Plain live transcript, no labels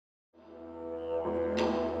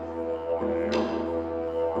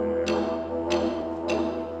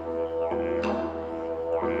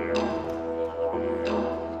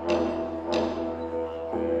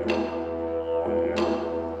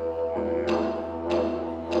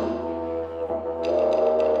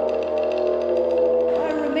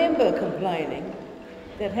explaining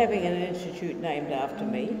that having an institute named after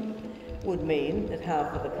me would mean that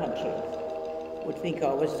half of the country would think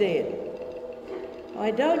I was dead.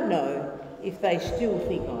 I don't know if they still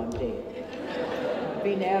think I'm dead. I've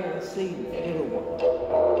been out of the scene for a little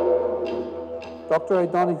while. Dr.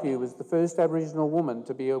 O'Donoghue was the first Aboriginal woman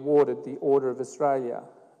to be awarded the Order of Australia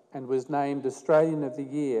and was named Australian of the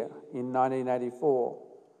Year in 1984.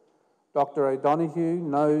 Dr. O'Donoghue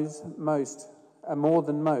knows more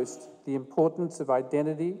than most, the importance of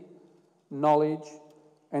identity, knowledge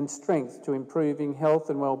and strength to improving health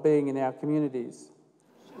and well-being in our communities.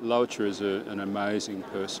 Lowitja is an amazing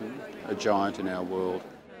person, a giant in our world.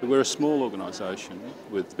 We're a small organisation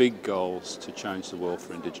with big goals to change the world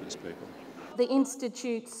for Indigenous people. The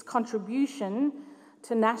Institute's contribution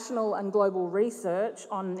to national and global research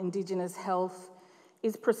on Indigenous health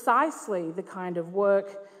is precisely the kind of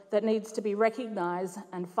work that needs to be recognised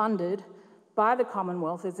and funded by the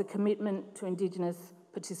Commonwealth as a commitment to Indigenous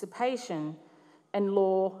participation and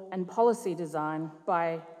law and policy design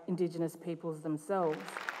by Indigenous peoples themselves.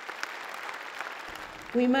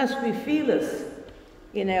 We must be fearless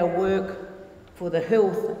in our work for the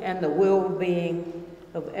health and the well-being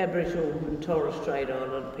of Aboriginal and Torres Strait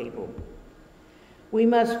Island people. We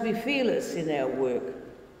must be fearless in our work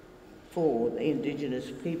for the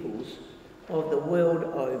Indigenous peoples of the world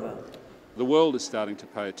over. The world is starting to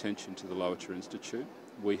pay attention to the Lowitja Institute.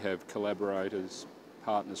 We have collaborators,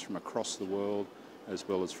 partners from across the world, as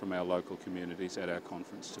well as from our local communities at our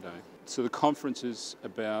conference today. So the conference is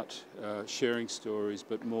about sharing stories,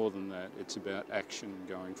 but more than that, it's about action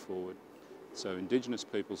going forward. So Indigenous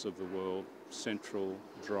peoples of the world, central,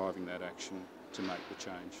 driving that action to make the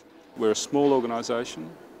change. We're a small organisation,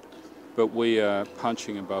 but we are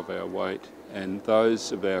punching above our weight, and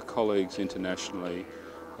those of our colleagues internationally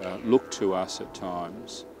look to us at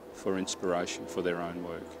times for inspiration for their own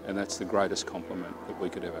work, and that's the greatest compliment that we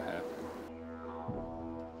could ever have.